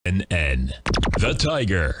TFNN, the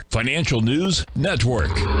Tiger Financial News Network.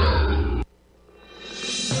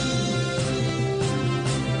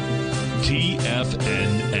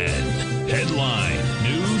 TFNN, headline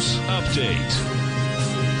news update.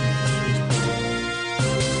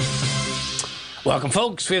 Welcome,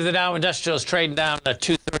 folks. We have the Dow Industrials trading down at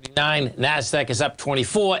 239. NASDAQ is up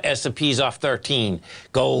 24. S&P's off 13.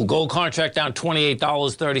 Gold contract down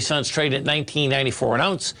 $28.30, trading at $19.94 an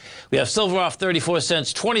ounce. We have silver off 34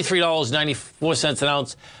 cents, $23.94 an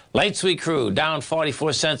ounce. Light sweet crude down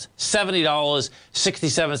 44 cents,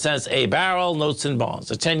 $70.67 a barrel. Notes and bonds.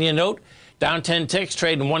 A 10-year note down 10 ticks,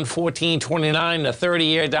 trading 114.29. The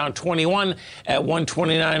 30-year down 21 at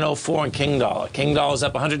 129.04 in King Dollar. King Dollar's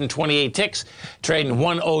up 128 ticks, trading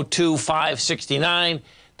 102.569.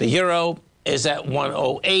 The euro is at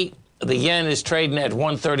 108. The yen is trading at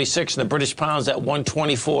 136, and the British pound's at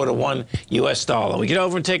 124 to 1 U.S. dollar. We get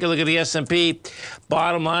over and take a look at the S&P.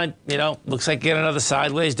 Bottom line, looks like get another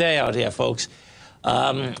sideways day out here, folks.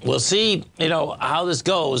 We'll see, how this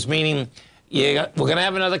goes, meaning we're going to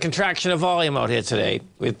have another contraction of volume out here today.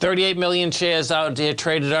 We had 38 million shares out here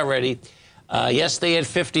traded already. Yesterday had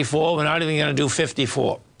 54. We're not even going to do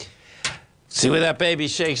 54. See where that baby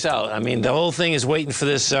shakes out. I mean, the whole thing is waiting for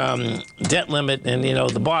this debt limit. And,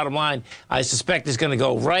 the bottom line, I suspect is going to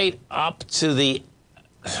go right up to the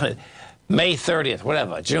May 30th,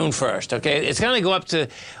 whatever, June 1st, okay? It's going to go up to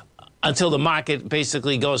until the market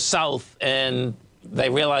basically goes south and they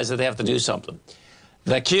realize that they have to do something.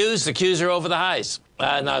 The Qs are over the highs.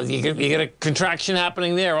 Now, you get a contraction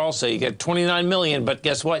happening there also. You get 29 million, but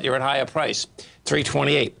guess what? You're at higher price,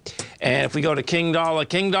 328. And if we go to King Dollar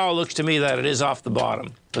looks to me that it is off the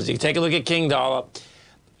bottom. Because you take a look at King Dollar,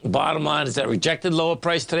 the bottom line is that rejected lower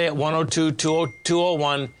price today at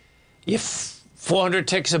 102.201. You're 400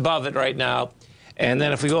 ticks above it right now. And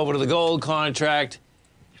then if we go over to the gold contract,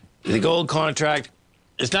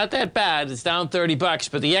 it's not that bad. It's down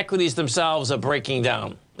 $30, but the equities themselves are breaking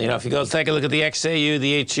down. If you go take a look at the XAU,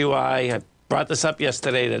 the HUI, I brought this up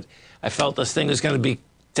yesterday that I felt this thing was going to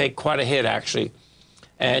take quite a hit, actually.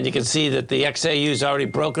 And you can see that the XAU's already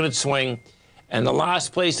broken its swing. And the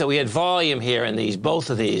last place that we had volume here in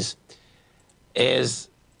both of these is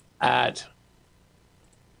at,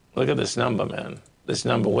 look at this number, man. This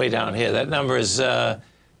number way down here. That number is, the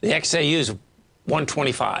XAU's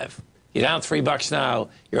 125. You're down $3 now,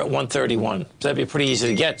 you're at 131. So that'd be pretty easy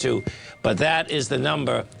to get to. But that is the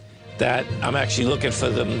number that I'm actually looking for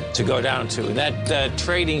them to go down to. And that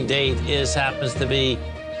trading date happens to be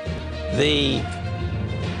the,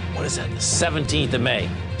 the 17th of May.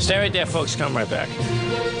 Stay right there, folks. Come right back.